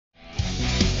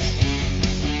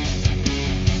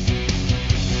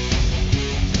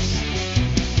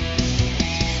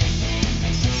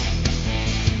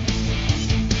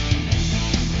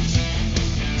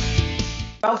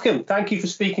Welcome. Thank you for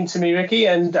speaking to me, Rikke,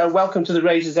 and welcome to the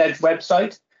Razor's Edge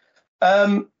website.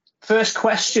 First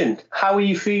question, how are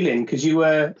you feeling? Because you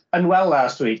were unwell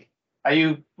last week. Are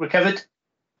you recovered?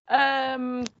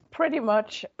 Pretty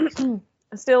much.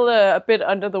 Still a bit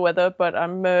under the weather, but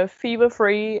I'm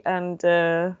fever-free, and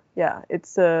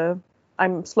it's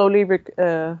I'm slowly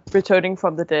returning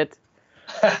from the dead.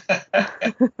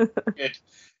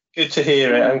 Good to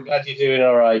hear it. I'm glad you're doing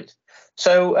all right.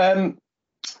 So,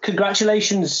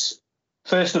 congratulations,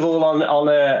 first of all, on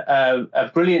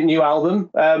a brilliant new album.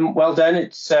 Well done.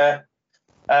 It's a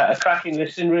cracking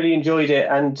listen. Really enjoyed it,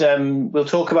 and we'll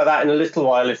talk about that in a little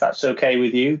while if that's okay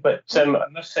with you. But I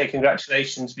must say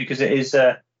congratulations because it is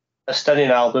a stunning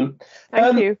album.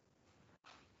 Thank you.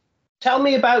 Tell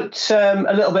me about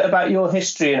a little bit about your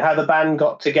history and how the band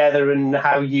got together and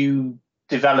how you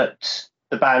developed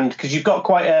the band, because you've got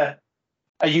quite a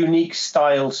unique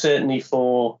style, certainly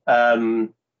for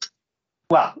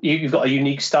you've got a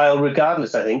unique style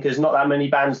regardless. I think there's not that many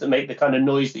bands that make the kind of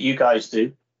noise that you guys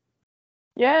do.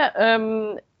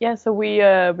 So we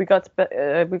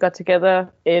got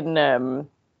together in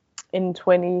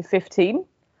 2015.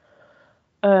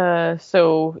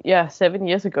 7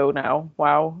 years ago now.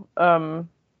 Wow.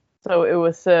 So it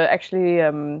was actually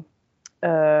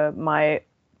my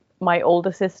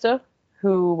older sister,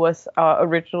 who was our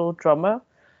original drummer,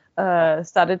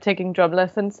 started taking drum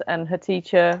lessons, and her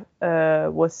teacher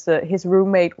was his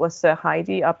roommate was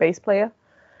Heidi, our bass player.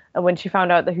 And when she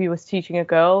found out that he was teaching a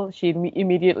girl, she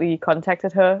immediately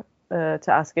contacted her to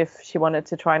ask if she wanted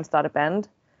to try and start a band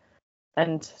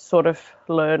and sort of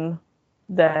learn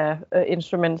their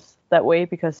instruments that way,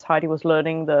 because Heidi was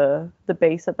learning the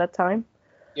bass at that time.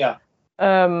 Yeah.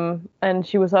 And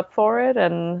she was up for it,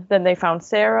 and then they found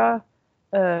Sarah,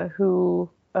 whose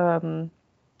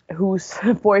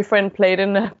boyfriend played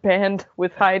in a band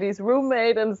with Heidi's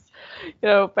roommate, and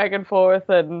back and forth,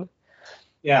 and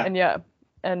then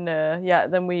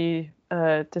we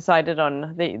decided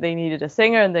on they needed a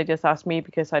singer, and they just asked me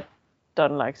because I'd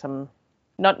done like some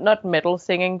not metal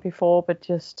singing before, but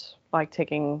just like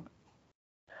taking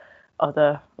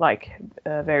other like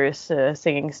various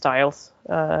singing styles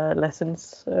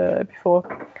lessons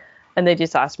before, and they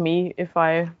just asked me if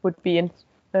I would be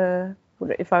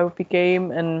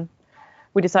game, and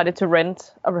we decided to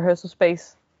rent a rehearsal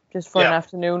space just for an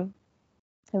afternoon,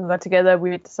 and we got together.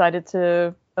 We decided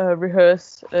to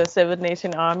rehearse Seven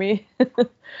Nation Army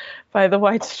by the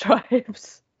White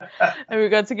Stripes, and we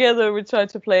got together. We tried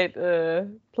to play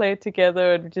it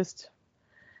together, and we just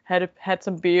had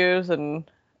some beers and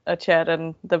a chat,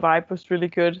 and the vibe was really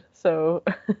good. So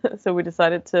we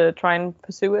decided to try and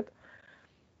pursue it.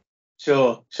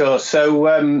 Sure. So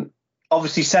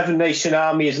obviously Seven Nation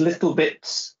Army is a little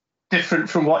bit different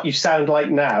from what you sound like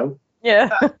now. Yeah.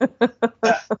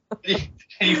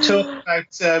 You talked about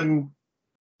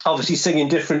obviously singing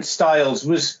different styles.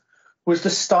 Was the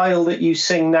style that you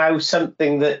sing now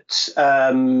something that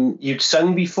you'd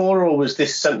sung before, or was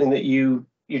this something that you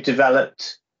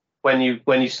developed when you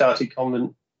started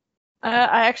Konvent?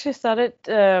 I actually started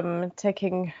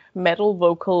taking metal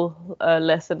vocal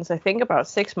lessons, I think about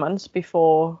 6 months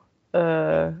before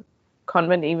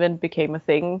Konvent even became a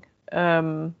thing.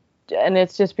 And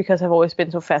it's just because I've always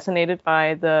been so fascinated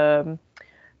by that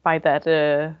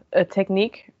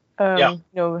technique.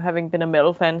 Having been a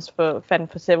metal fan for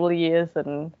several years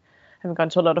and having gone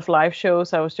to a lot of live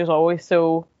shows, I was just always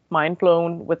so mind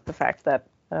blown with the fact that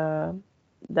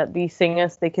these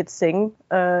singers, they could sing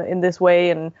in this way,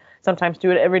 and sometimes do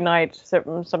it every night,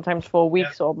 sometimes for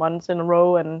weeks or months in a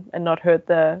row, and not heard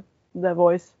their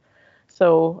voice.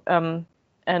 So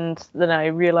and then I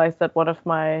realized that one of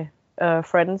my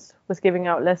friends was giving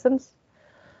out lessons.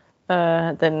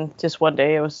 Then just one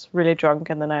day I was really drunk,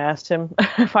 and then I asked him.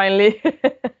 Finally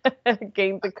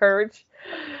gained the courage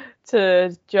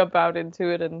to jump out into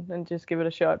it and just give it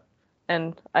a shot,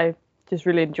 and I just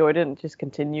really enjoyed it and just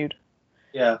continued.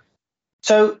 Yeah.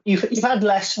 So you've had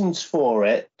lessons for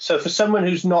it. So for someone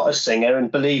who's not a singer,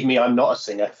 and believe me, I'm not a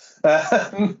singer,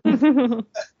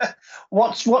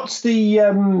 what's the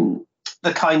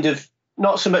kind of,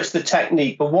 not so much the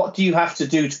technique, but what do you have to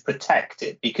do to protect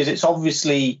it? Because it's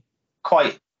obviously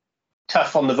quite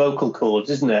tough on the vocal cords,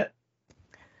 isn't it?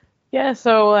 Yeah.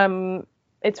 So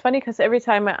it's funny because every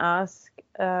time I ask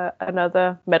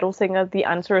another metal singer, the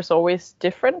answer is always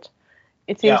different.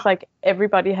 It seems like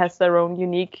everybody has their own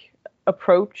unique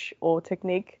approach or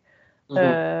technique.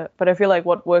 Mm-hmm. But I feel like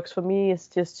what works for me is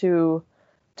just to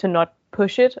not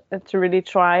push it, to really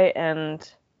try and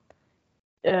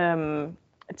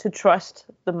to trust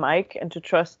the mic and to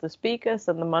trust the speakers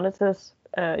and the monitors.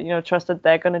 Trust that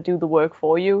they're going to do the work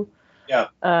for you.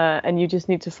 Yeah. And you just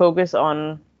need to focus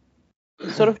on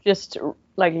sort of just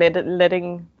like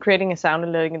creating a sound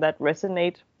and letting that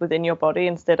resonate within your body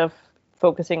instead of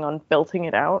focusing on belting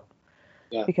it out.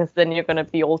 Yeah. Because then you're gonna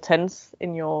be all tense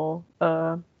in your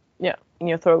in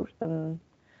your throat, and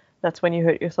that's when you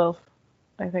hurt yourself,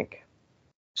 I think.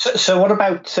 So what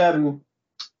about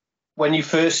when you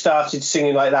first started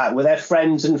singing like that? Were there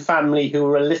friends and family who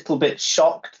were a little bit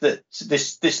shocked that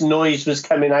this noise was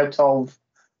coming out of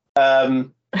a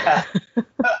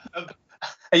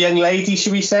young lady,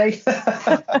 should we say?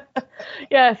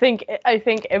 Yeah, I think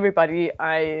everybody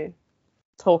I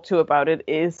talk to about it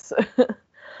is.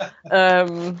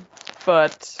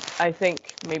 But I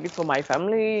think maybe for my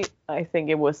family, I think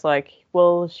it was like,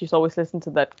 well, she's always listened to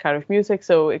that kind of music,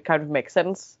 so it kind of makes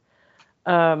sense.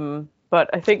 But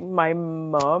I think my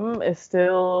mom is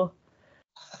still,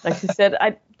 like she said,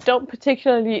 I don't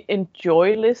particularly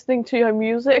enjoy listening to your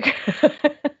music.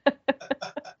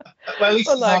 Well, at least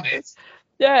she's honest.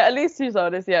 Yeah, at least she's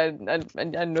honest. Yeah,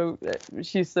 and I know that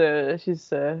she's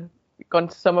gone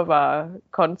to some of our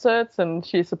concerts and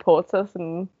she supports us,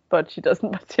 but she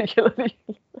doesn't particularly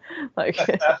like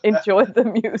enjoy the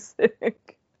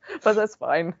music. But that's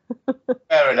fine.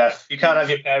 Fair enough. You can't have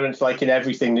your parents liking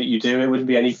everything that you do. It wouldn't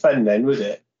be any fun then, would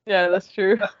it? Yeah, that's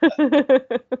true.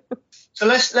 So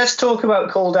let's talk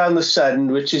about Call Down the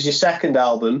Sun, which is your second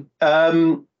album.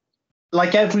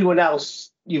 Like everyone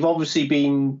else, you've obviously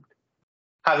been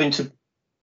having to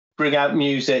bring out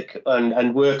music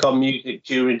and work on music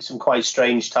during some quite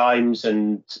strange times,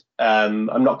 and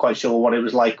I'm not quite sure what it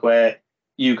was like where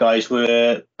you guys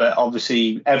were, but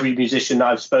obviously every musician that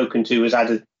I've spoken to has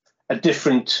had a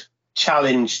different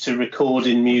challenge to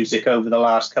recording music over the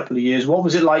last couple of years. What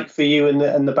was it like for you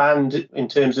and the band in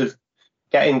terms of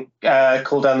getting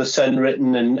Call Down the Sun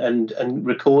written and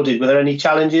recorded? Were there any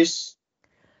challenges?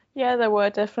 Yeah, there were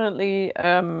definitely.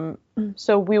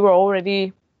 So we were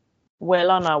already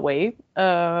well on our way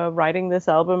writing this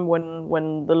album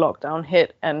when the lockdown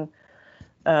hit, and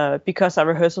because our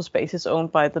rehearsal space is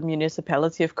owned by the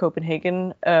municipality of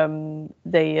Copenhagen,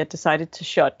 they decided to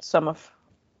shut some of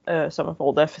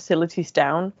all their facilities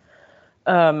down.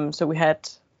 So we had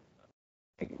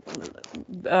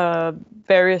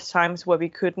various times where we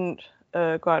couldn't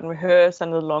go out and rehearse,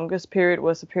 and the longest period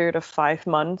was a period of 5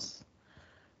 months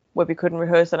where we couldn't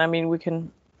rehearse. And I mean, we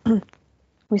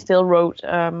still wrote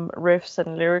riffs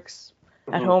and lyrics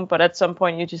at home, but at some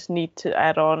point you just need to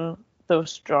add on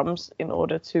those drums in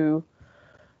order to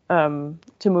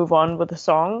move on with the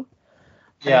song.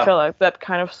 And I felt like that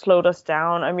kind of slowed us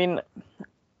down. I mean,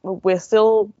 we're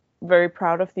still very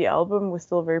proud of the album. We're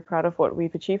still very proud of what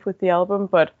we've achieved with the album,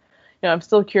 but I'm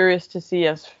still curious to see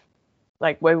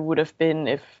where we would have been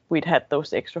if we'd had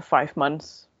those extra 5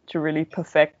 months to really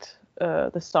perfect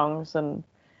the songs and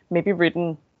maybe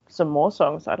written some more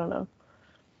songs. I don't know.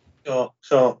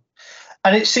 Sure.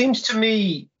 And it seems to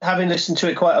me, having listened to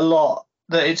it quite a lot,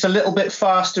 that it's a little bit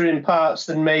faster in parts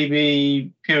than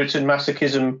maybe Puritan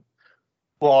Masochism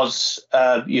was,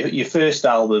 your first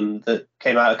album that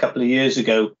came out a couple of years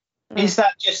ago. Is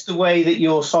that just the way that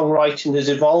your songwriting has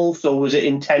evolved, or was it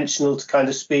intentional to kind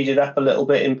of speed it up a little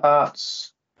bit in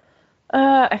parts?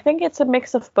 I think it's a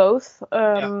mix of both.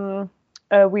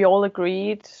 We all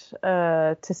agreed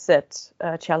to set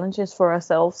challenges for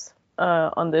ourselves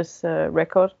on this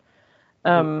record.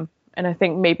 And I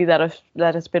think maybe that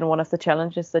has been one of the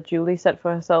challenges that Julie set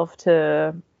for herself,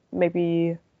 to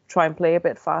maybe try and play a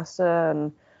bit faster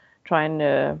and try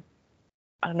and,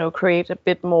 create a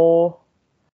bit more,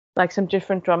 like some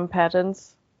different drum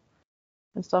patterns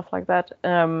and stuff like that.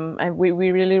 And we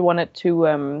really wanted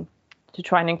to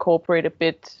try and incorporate a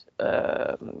bit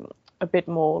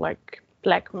more like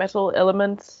black metal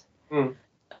elements to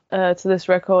this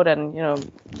record, and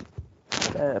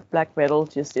black metal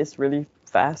just is really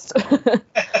fast.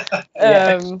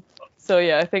 So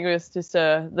I think it was just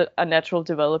a natural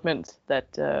development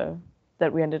that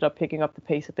we ended up picking up the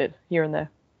pace a bit here and there.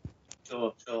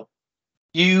 Sure.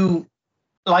 You,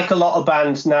 like a lot of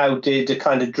bands now, did a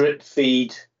kind of drip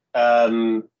feed,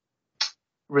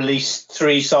 released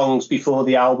 3 songs before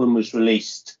the album was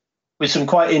released, with some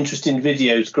quite interesting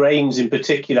videos. Grains in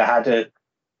particular had a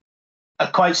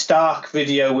quite stark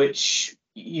video, which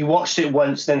you watched it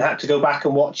once, then had to go back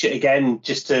and watch it again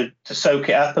just to soak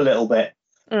it up a little bit.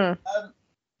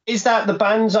 Is that the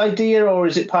band's idea, or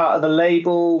is it part of the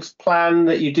label's plan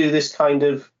that you do this kind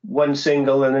of one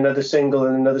single and another single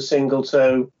and another single,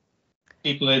 so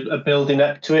people are building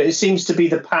up to it? It seems to be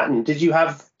the pattern. Do you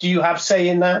have say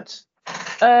in that?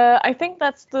 I think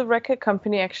that's the record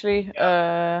company actually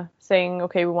saying,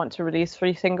 okay, we want to release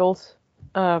 3 singles.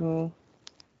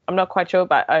 I'm not quite sure,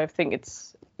 but I think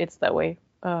it's that way,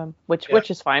 which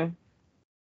is fine.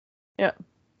 Yeah.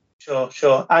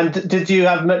 Sure. And did you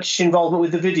have much involvement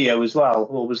with the video as well,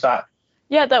 or was that?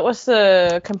 Yeah, that was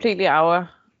completely our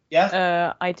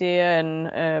idea,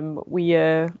 and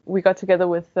we got together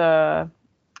with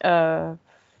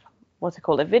what's it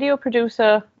called, a video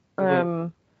producer,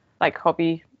 like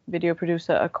hobby video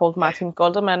producer called Martin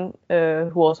Golderman,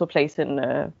 who also plays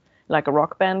in like a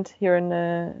rock band here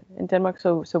in Denmark.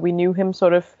 So we knew him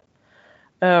sort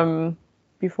of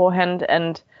beforehand,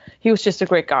 and he was just a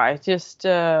great guy, just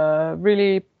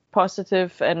really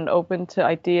positive and open to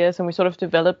ideas. And we sort of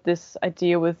developed this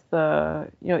idea with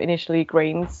initially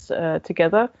Grains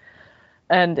together,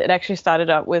 and it actually started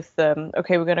out with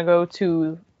okay, we're gonna go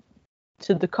to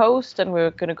the coast, and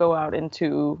we're gonna go out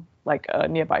into like a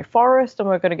nearby forest, and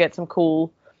we're gonna get some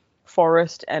cool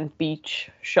forest and beach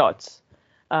shots,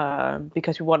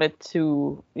 because we wanted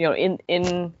to,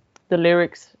 in the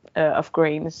lyrics of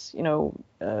Grains,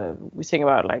 we sing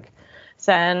about like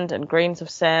sand and grains of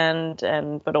sand,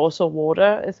 but also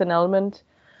water is an element.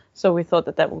 So we thought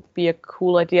that would be a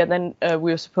cool idea. Then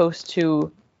we were supposed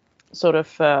to sort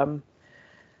of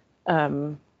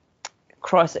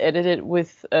cross-edit it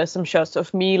with some shots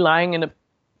of me lying in a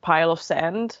pile of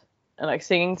sand and like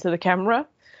singing to the camera.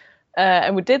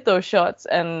 And we did those shots,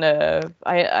 and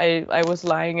I was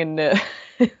lying in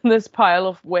this pile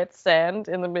of wet sand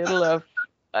in the middle of,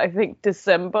 I think,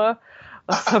 December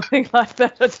or something like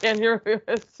that, or January. It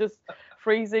was just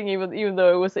freezing, even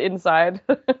though it was inside.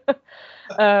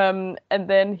 And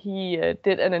then he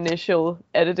did an initial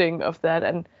editing of that,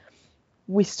 and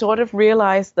we sort of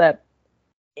realized that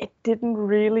it didn't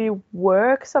really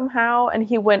work somehow. And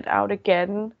he went out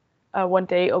again one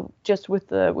day, just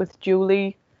with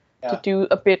Julie, to do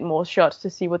a bit more shots to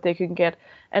see what they could get.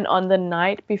 And on the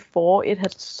night before, it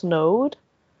had snowed.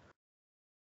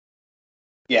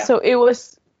 Yeah. So it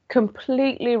was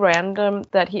completely random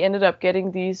that he ended up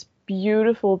getting these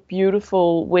beautiful,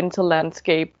 beautiful winter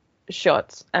landscape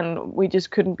shots, and we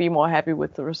just couldn't be more happy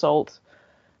with the result.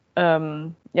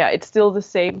 It's still the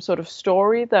same sort of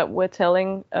story that we're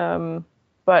telling,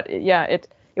 but it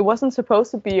wasn't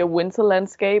supposed to be a winter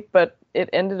landscape, but it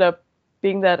ended up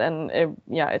being that, and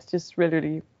it's just really,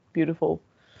 really beautiful.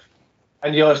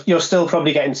 And you're still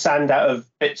probably getting sand out of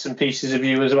bits and pieces of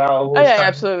you as well. Oh yeah,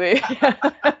 absolutely.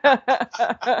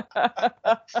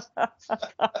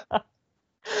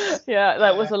 Yeah,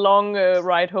 that was a long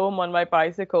ride home on my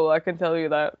bicycle, I can tell you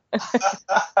that.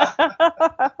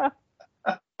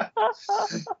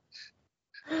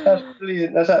 That's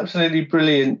brilliant. That's absolutely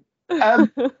brilliant.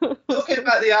 Talking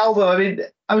about the album, I mean,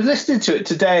 I was listening to it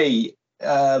today,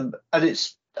 and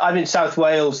I'm in South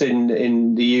Wales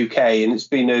in the UK, and it's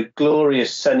been a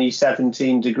glorious sunny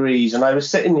 17 degrees. And I was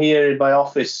sitting here in my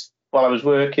office while I was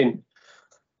working,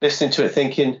 listening to it,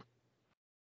 thinking,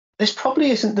 this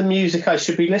probably isn't the music I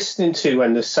should be listening to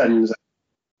when the sun's out.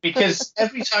 Because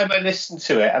every time I listen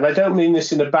to it, and I don't mean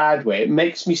this in a bad way, it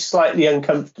makes me slightly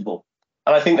uncomfortable.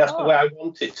 And I think that's the way I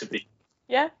want it to be.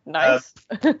 Yeah, nice.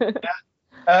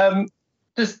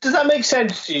 Does that make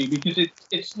sense to you? Because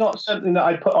it's not something that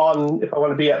I put on if I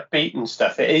want to be upbeat and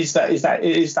stuff. It is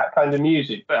that kind of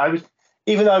music. But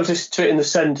even though I was listening to it in the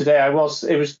sun today, it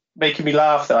was making me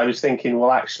laugh. That I was thinking,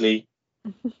 well, actually,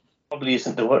 probably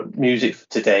isn't the music for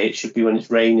today. It should be when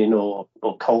it's raining or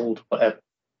cold, whatever.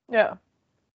 Yeah.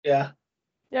 Yeah.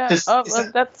 Yeah.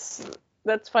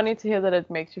 That's funny to hear that it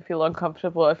makes you feel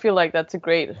uncomfortable. I feel like that's a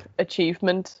great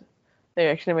achievement.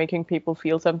 They're actually making people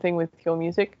feel something with your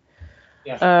music.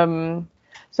 Yeah.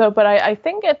 But I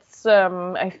think it's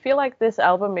I feel like this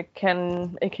album, it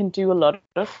can do a lot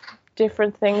of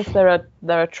different things. There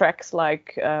are tracks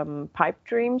like Pipe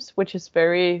Dreams, which is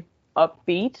very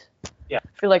upbeat. Yeah.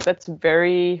 I feel like that's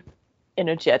very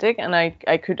energetic, and I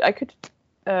could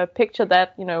picture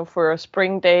that, for a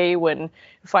spring day when you're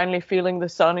finally feeling the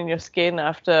sun in your skin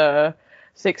after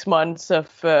 6 months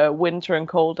of winter and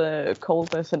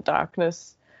coldness and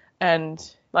darkness,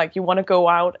 and like you want to go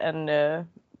out and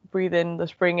breathe in the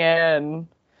spring air, and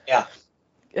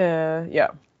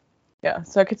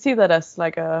so I could see that as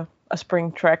like a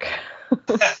spring track.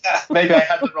 Maybe I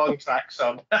had the wrong tracks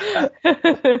on.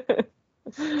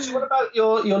 So what about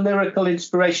your lyrical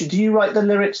inspiration? Do you write the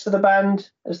lyrics for the band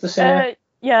as the singer?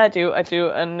 Yeah, I do,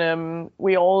 and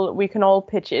we can all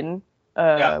pitch in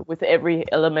with every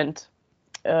element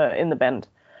in the band.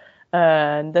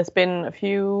 And there's been a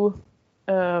few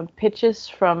pitches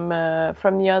from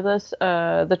the others.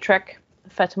 The track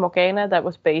Fata Morgana, that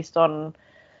was based on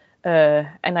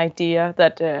an idea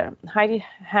that Heidi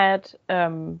had,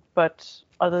 but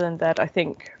other than that, I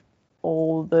think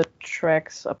all the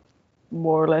tracks are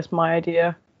more or less my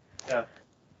idea. Yeah.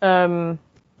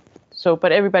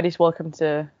 But everybody's welcome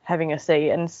to having a say.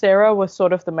 And Sarah was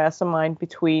sort of the mastermind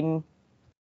between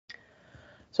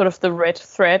sort of the red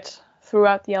thread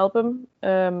throughout the album.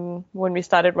 When we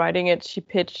started writing it, she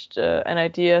pitched an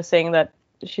idea saying that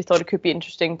she thought it could be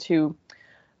interesting to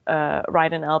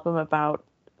write an album about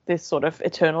this sort of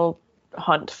eternal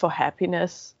hunt for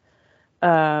happiness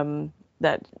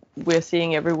that we're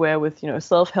seeing everywhere with,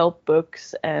 self-help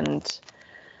books and,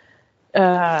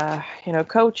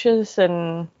 coaches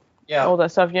and all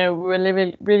that stuff.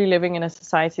 We're really living in a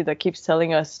society that keeps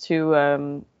telling us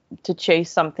to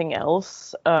chase something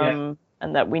else,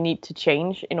 and that we need to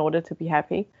change in order to be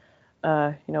happy,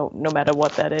 no matter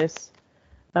what that is.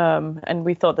 And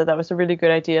we thought that was a really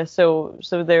good idea. So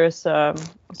there's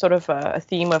sort of a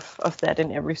theme of that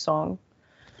in every song.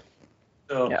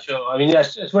 Sure. I mean,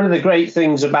 it's one of the great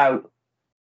things about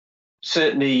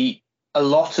certainly a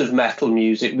lot of metal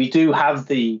music. We do have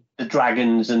the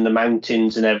dragons and the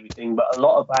mountains and everything, but a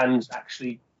lot of bands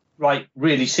actually write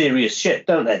really serious shit,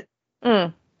 don't they?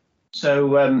 Mm.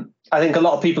 So I think a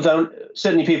lot of people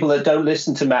certainly people that don't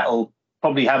listen to metal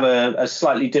probably have a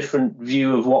slightly different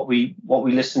view of what we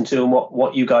listen to and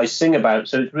what you guys sing about.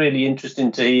 So it's really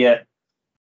interesting to hear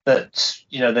that,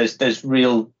 there's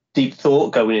real deep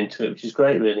thought going into it, which is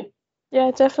great, really.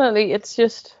 Yeah, definitely. It's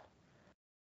just,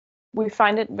 we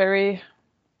find it very,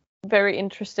 very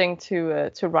interesting to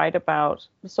write about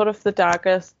sort of the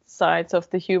darkest sides of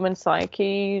the human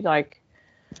psyche, like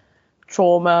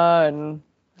trauma and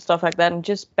stuff like that, and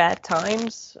just bad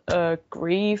times,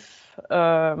 grief,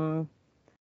 all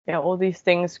these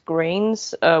things.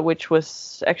 Grains, which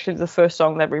was actually the first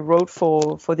song that we wrote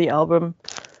for the album,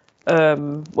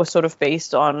 was sort of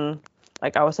based on,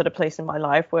 like, I was at a place in my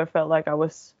life where I felt like I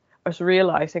was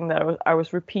realizing that I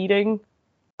was repeating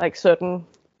like certain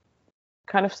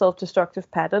kind of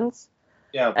self-destructive patterns.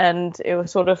 Yeah. And it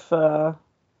was sort of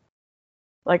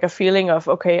like a feeling of,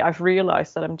 okay, I've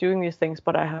realized that I'm doing these things,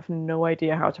 but I have no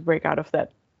idea how to break out of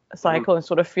that cycle, and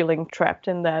sort of feeling trapped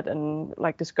in that, and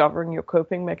like discovering your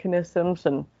coping mechanisms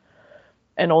and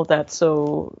all that.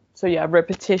 So yeah,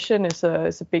 repetition is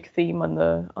a big theme on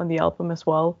the album as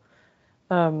well.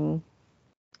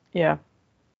 Yeah.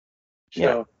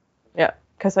 Sure. Yeah,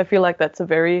 because I feel like that's a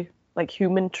very like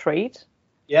human trait.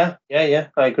 Yeah, I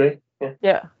agree.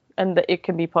 Yeah, and it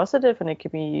can be positive and it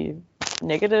can be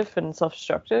negative and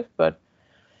self-destructive, but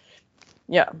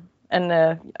yeah. And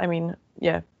I mean,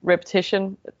 yeah,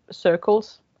 repetition,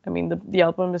 circles. I mean, the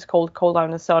album is called Cold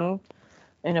Down the Sun.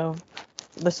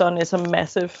 The sun is a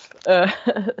massive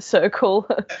circle.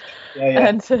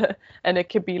 Yeah. And it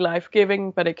can be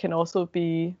life-giving, but it can also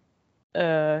be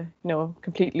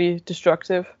completely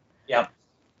destructive. Yeah.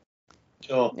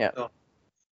 Sure. Yeah. Sure.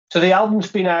 So the album's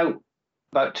been out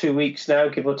about 2 weeks now,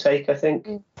 give or take, I think.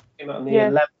 Came out on the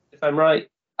 11th, if I'm right.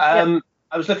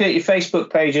 I was looking at your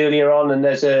Facebook page earlier on, and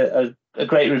there's a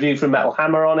great review from Metal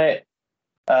Hammer on it.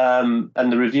 And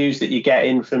the reviews that you get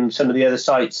in from some of the other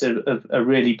sites are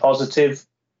really positive.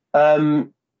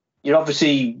 You're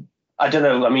obviously, I don't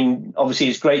know, I mean, obviously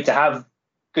it's great to have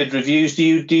good reviews. Do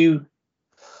you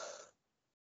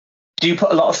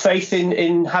put a lot of faith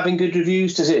in having good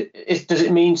reviews? Does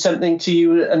it mean something to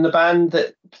you and the band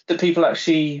that people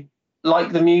actually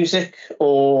like the music,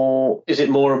 or is it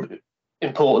more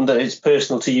important that it's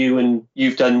personal to you and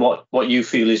you've done what you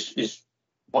feel is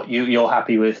what you're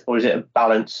happy with, or is it a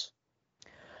balance?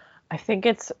 I think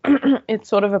it's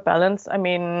sort of a balance. I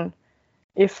mean,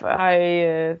 if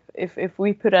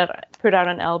we put out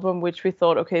an album which we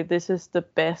thought, okay, this is the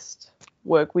best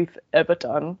work we've ever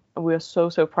done, and we're so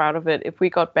proud of it, if we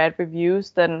got bad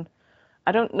reviews, then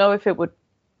I don't know if it would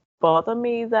bother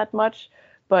me that much.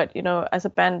 But as a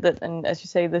band and as you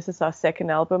say, this is our second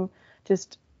album,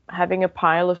 just having a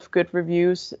pile of good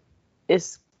reviews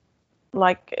is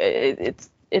like it's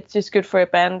just good for a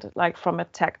band, like from a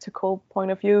tactical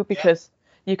point of view, because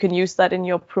you can use that in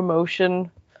your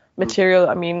promotion material.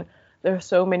 I mean, there are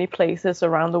so many places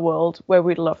around the world where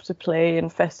we'd love to play, in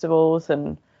festivals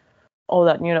and all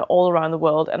that, all around the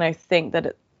world. And I think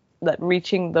that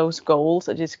reaching those goals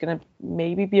are just going to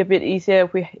maybe be a bit easier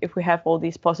if we have all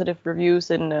these positive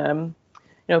reviews and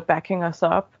backing us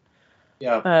up.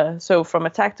 Yeah. So from a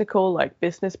tactical, like,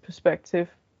 business perspective,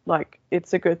 like,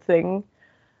 it's a good thing.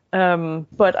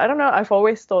 But I don't know, I've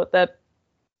always thought that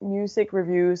music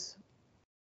reviews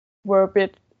were a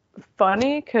bit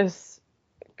funny because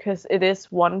it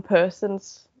is one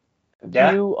person's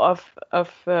view of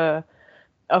a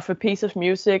piece of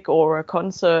music or a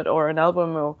concert or an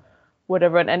album or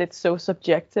whatever, and it's so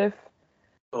subjective.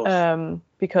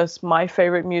 because my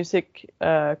favorite music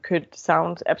could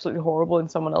sound absolutely horrible in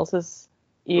someone else's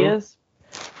ears.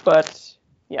 But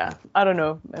yeah, I don't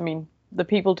know. I mean, the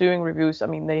people doing reviews, I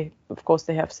mean, they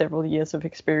have several years of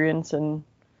experience and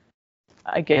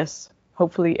I guess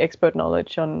hopefully expert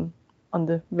knowledge on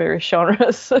the various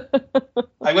genres.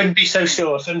 I wouldn't be so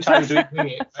sure. Sometimes we bring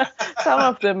it.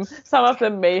 some of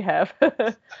them may have.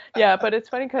 Yeah, but it's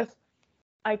funny because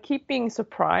I keep being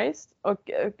surprised or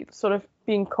sort of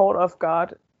being caught off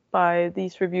guard by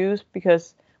these reviews,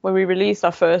 because when we released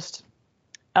our first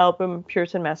album,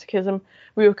 Puritan Masochism,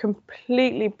 we were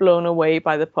completely blown away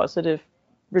by the positive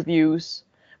reviews.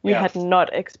 We had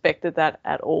not expected that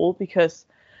at all, because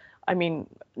I mean,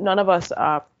 none of us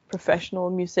are professional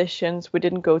musicians. We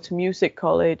didn't go to music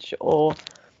college or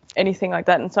anything like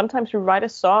that. And sometimes we write a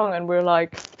song and we're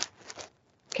like,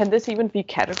 can this even be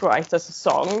categorized as a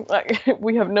song? Like,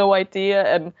 we have no idea.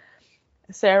 And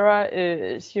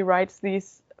Sarah, she writes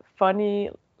these funny,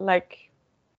 like,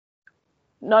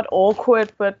 not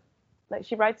awkward, but like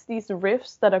she writes these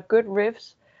riffs that are good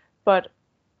riffs, but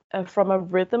from a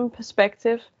rhythm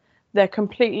perspective, they're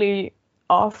completely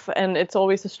off, and it's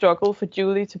always a struggle for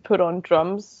Julie to put on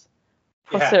drums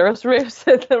for Sarah's riffs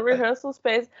at the rehearsal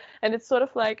space. And it's sort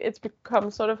of like, it's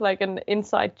become sort of like an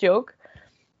inside joke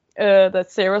that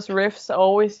Sarah's riffs are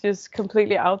always just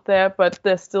completely out there, but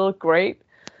they're still great.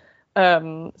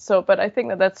 But I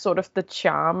think that's sort of the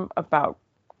charm about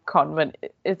Konvent.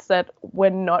 It's that we're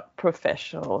not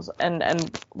professionals,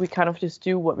 and we kind of just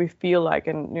do what we feel like.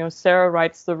 And, you know, Sarah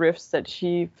writes the riffs that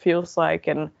she feels like,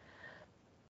 and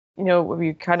you know,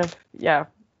 we kind of,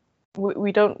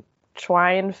 we don't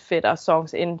try and fit our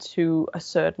songs into a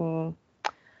certain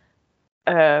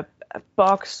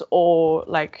box, or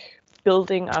like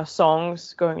building our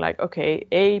songs going like, okay,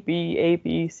 A,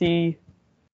 B, C,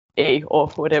 A, or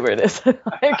whatever it is.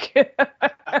 Like,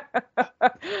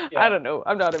 I don't know.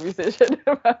 I'm not a musician.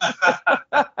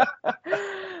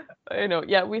 You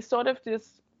know, we sort of just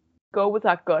go with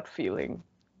our gut feeling.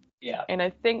 Yeah. And I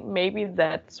think maybe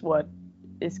that's what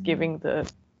is giving the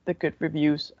good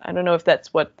reviews. I don't know if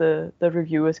that's what the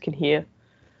reviewers can hear.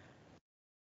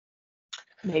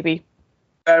 Maybe.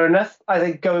 Fair enough. I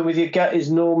think going with your gut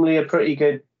is normally a pretty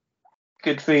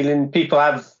good feeling. People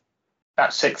have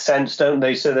that sixth sense, don't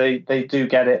they? So they do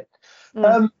get it.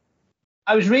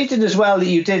 I was reading as well that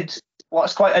you did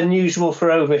what's quite unusual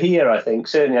for over here, I think.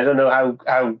 Certainly, I don't know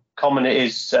how common it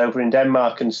is over in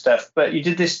Denmark and stuff, but you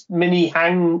did this mini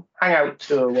hangout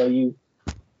tour where you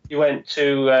went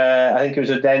to, I think it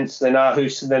was Odense, then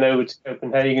Aarhus, and then over to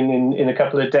Copenhagen in a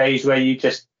couple of days, where you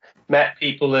just met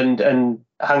people and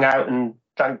hung out and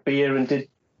drank beer and did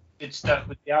stuff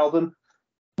with the album.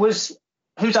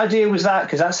 Whose idea was that?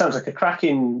 Because that sounds like a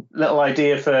cracking little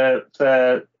idea for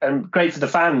and great for the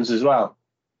fans as well.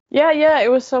 Yeah, it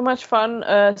was so much fun.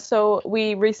 So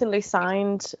we recently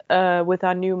signed with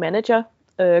our new manager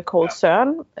called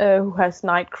Søren, who has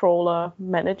Nightcrawler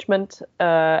management,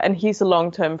 and he's a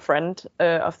long-term friend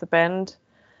of the band.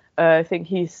 I think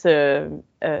he's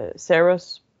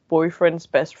Sarah's boyfriend's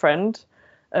best friend.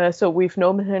 So we've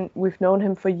known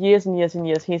him for years and years and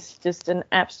years. He's just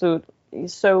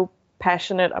he's so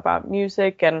passionate about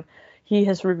music, and he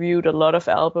has reviewed a lot of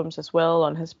albums as well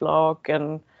on his blog.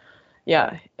 And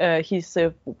he's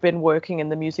been working in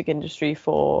the music industry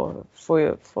for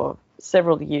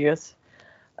several years.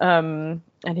 And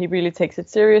he really takes it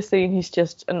seriously, and he's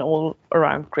just an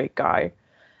all-around great guy.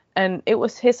 And it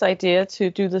was his idea to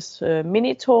do this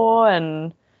mini tour,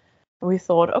 and we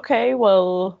thought, okay,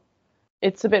 well,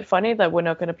 it's a bit funny that we're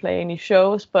not going to play any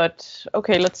shows, but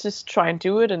okay, let's just try and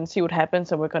do it and see what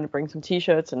happens. And we're going to bring some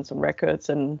t-shirts and some records,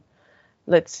 and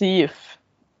let's see if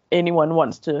anyone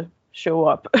wants to show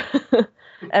up.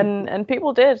 and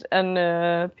people did,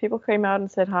 and people came out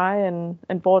and said hi and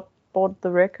bought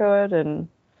the record. And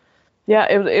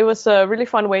it was a really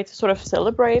fun way to sort of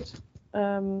celebrate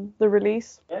the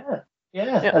release. Yeah.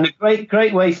 And a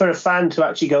great way for a fan to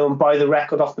actually go and buy the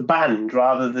record off the band,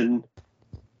 rather than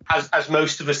as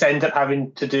most of us end up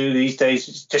having to do these days.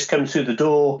 It just comes through the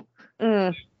door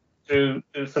through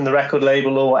from the record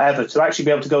label or whatever. To actually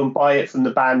be able to go and buy it from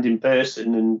the band in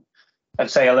person and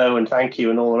say hello and thank you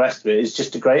and all the rest of it is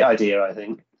just a great idea, I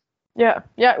think. Yeah,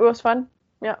 it was fun.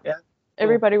 Yeah.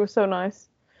 Everybody was so nice.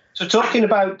 So talking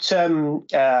about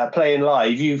playing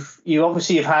live, you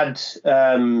obviously have had.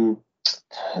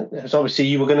 Obviously,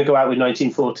 you were going to go out with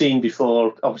 1914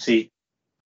 before obviously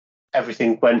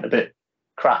everything went a bit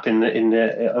crap in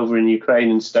the over in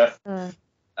Ukraine and stuff,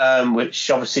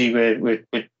 which obviously we're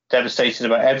devastated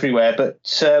about everywhere. But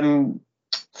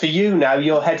for you now,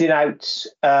 you're heading out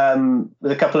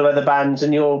with a couple of other bands,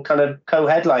 and you're kind of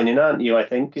co-headlining, aren't you? I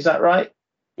think, is that right?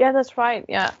 Yeah, that's right.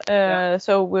 Yeah.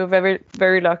 So we're very,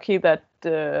 very lucky that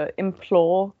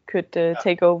Implore could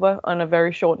take over on a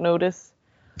very short notice.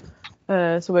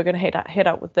 So we're gonna head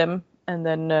out with them, and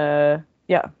then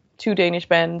 2 Danish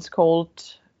bands called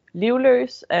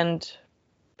Livløs and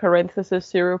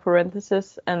zero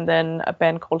parenthesis, and then a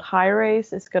band called High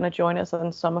Race is gonna join us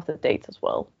on some of the dates as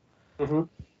well. Mm-hmm.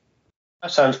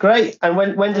 That sounds great. And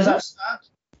when does that start?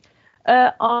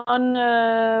 On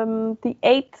the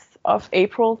 8th of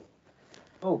April.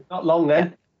 Oh, not long then.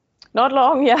 Yeah. Not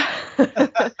long, yeah.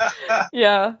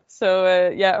 Yeah. So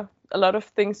a lot of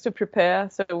things to prepare.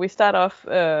 So we start off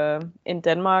in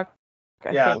Denmark.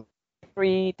 I think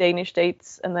 3 Danish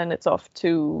dates, and then it's off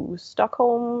to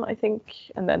Stockholm, I think,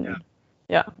 and then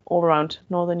all around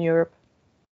Northern Europe.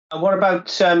 And what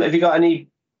about have you got any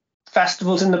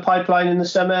festivals in the pipeline in the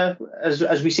summer,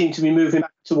 as we seem to be moving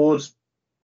back towards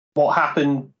what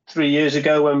happened 3 years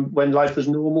ago when life was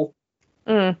normal?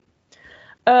 We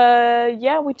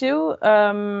do.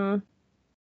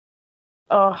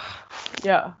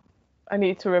 I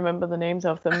need to remember the names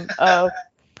of them.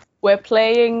 We're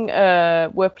playing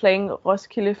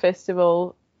Roskilde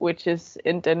Festival, which is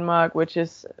in Denmark, which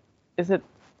is it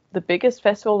the biggest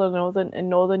festival in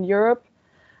Northern Europe,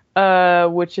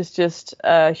 which is just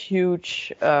a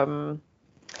huge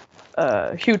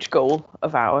goal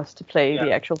of ours to play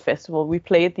the actual festival. We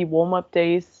played the warm-up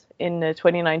days in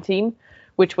 2019,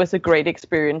 which was a great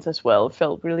experience as well. It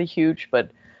felt really huge,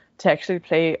 but to actually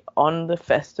play on the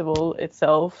festival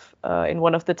itself in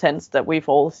one of the tents that we've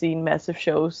all seen massive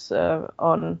shows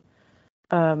on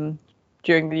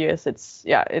during the years,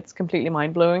 it's completely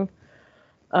mind-blowing.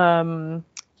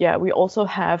 We also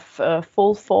have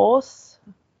Full Force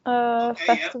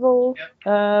festival,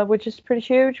 which is pretty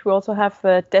huge. We also have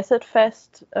Desert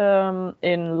Fest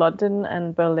in London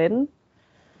and Berlin.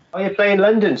 Oh, you're playing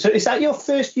London. So is that your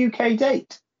first UK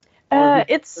date?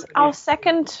 It's our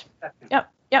second.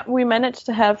 Yeah, we managed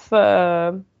to have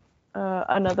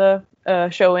another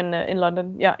show in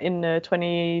London. Yeah, in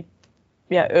early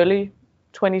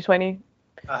 2020.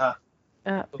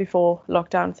 Before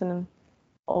lockdowns and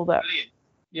all that. Brilliant.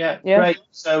 Yeah, great.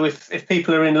 So if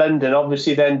people are in London,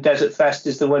 obviously then Desert Fest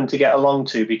is the one to get along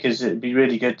to, because it'd be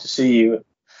really good to see you.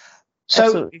 So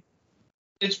absolutely.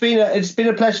 It's been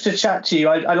a pleasure to chat to you.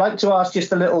 I'd like to ask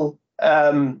just a little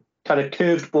kind of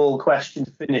curved ball question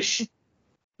to finish,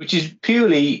 which is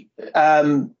purely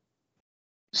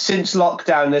since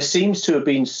lockdown, there seems to have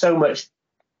been so much.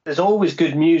 There's always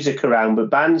good music around, but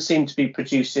bands seem to be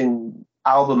producing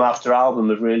album after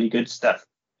album of really good stuff.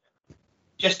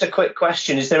 Just a quick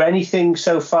question: is there anything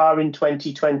so far in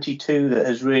 2022 that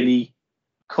has really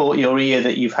caught your ear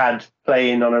that you've had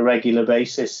playing on a regular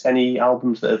basis? Any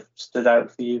albums that have stood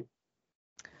out for you?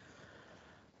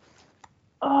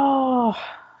 Oh,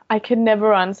 I can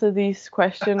never answer these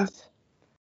questions.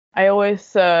 I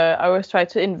always try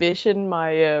to envision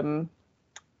my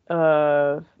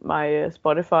my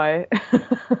Spotify.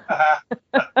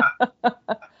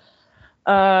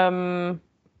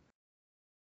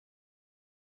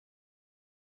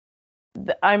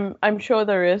 I'm sure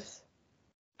there is.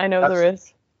 I know there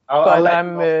is.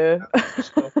 I'm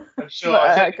sure.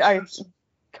 I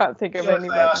can't think of any.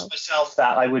 If I asked myself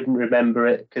that, I wouldn't remember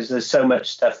it, because there's so much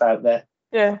stuff out there.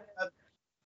 Yeah.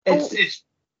 It's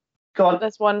go on.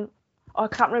 There's one. I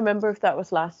can't remember if that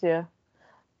was last year.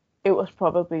 It was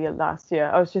probably last year.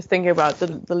 I was just thinking about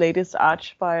the latest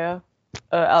Archfire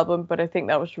album, but I think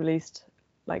that was released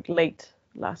like late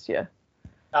last year.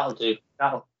 That'll do.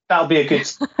 That'll be a good.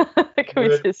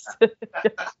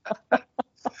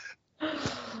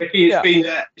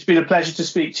 Rikke, it's been a pleasure to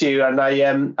speak to you, and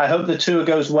I hope the tour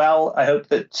goes well. I hope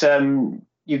that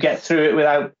you get through it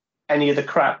without any of the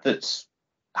crap that's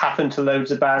happened to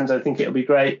loads of bands. I think it'll be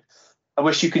great. I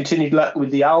wish you continued luck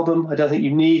with the album. I don't think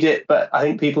you need it, but I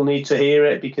think people need to hear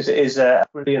it, because it is a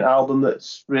brilliant album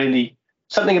that's really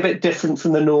something a bit different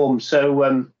from the norm.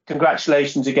 So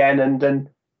congratulations again, and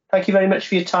thank you very much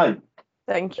for your time.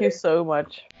 Thank you so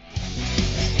much.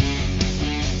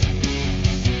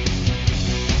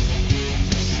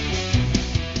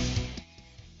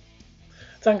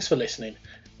 Thanks for listening.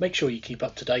 Make sure you keep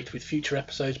up to date with future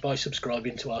episodes by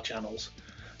subscribing to our channels.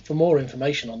 For more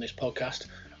information on this podcast,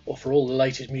 or for all the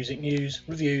latest music news,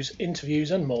 reviews,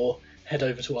 interviews and more, head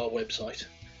over to our website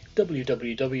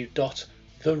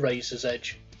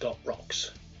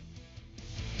www.therazorsedge.rocks.